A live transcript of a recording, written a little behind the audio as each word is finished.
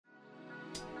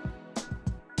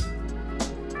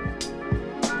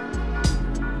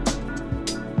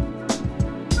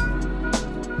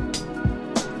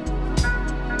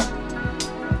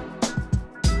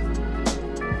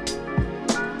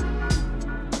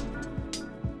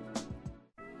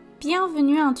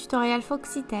Bienvenue à un tutoriel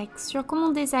Foxytech sur comment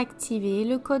désactiver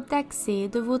le code d'accès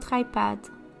de votre iPad.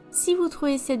 Si vous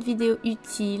trouvez cette vidéo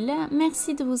utile,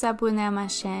 merci de vous abonner à ma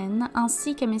chaîne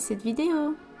ainsi qu'aimer cette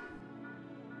vidéo.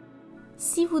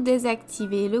 Si vous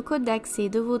désactivez le code d'accès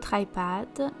de votre iPad,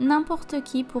 n'importe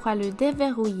qui pourra le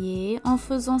déverrouiller en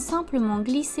faisant simplement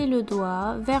glisser le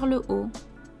doigt vers le haut.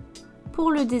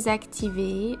 Pour le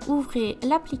désactiver, ouvrez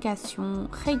l'application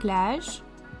Réglages.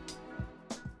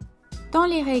 Dans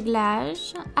les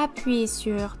réglages, appuyez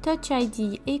sur Touch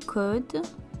ID et Code.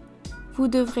 Vous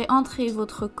devrez entrer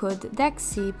votre code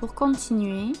d'accès pour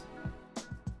continuer.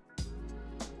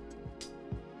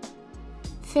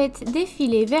 Faites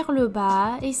défiler vers le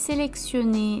bas et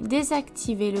sélectionnez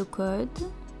Désactiver le code.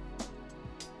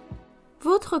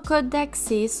 Votre code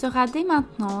d'accès sera dès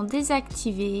maintenant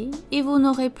désactivé et vous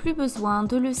n'aurez plus besoin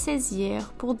de le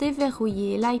saisir pour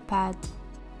déverrouiller l'iPad.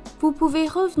 Vous pouvez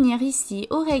revenir ici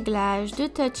au réglage de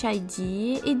Touch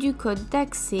ID et du code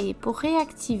d'accès pour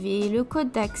réactiver le code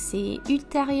d'accès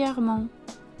ultérieurement.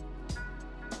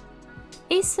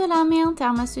 Et cela met un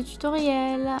terme à ce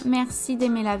tutoriel. Merci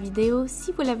d'aimer la vidéo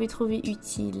si vous l'avez trouvée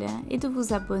utile et de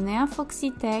vous abonner à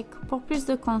Foxytech pour plus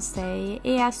de conseils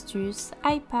et astuces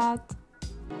iPad.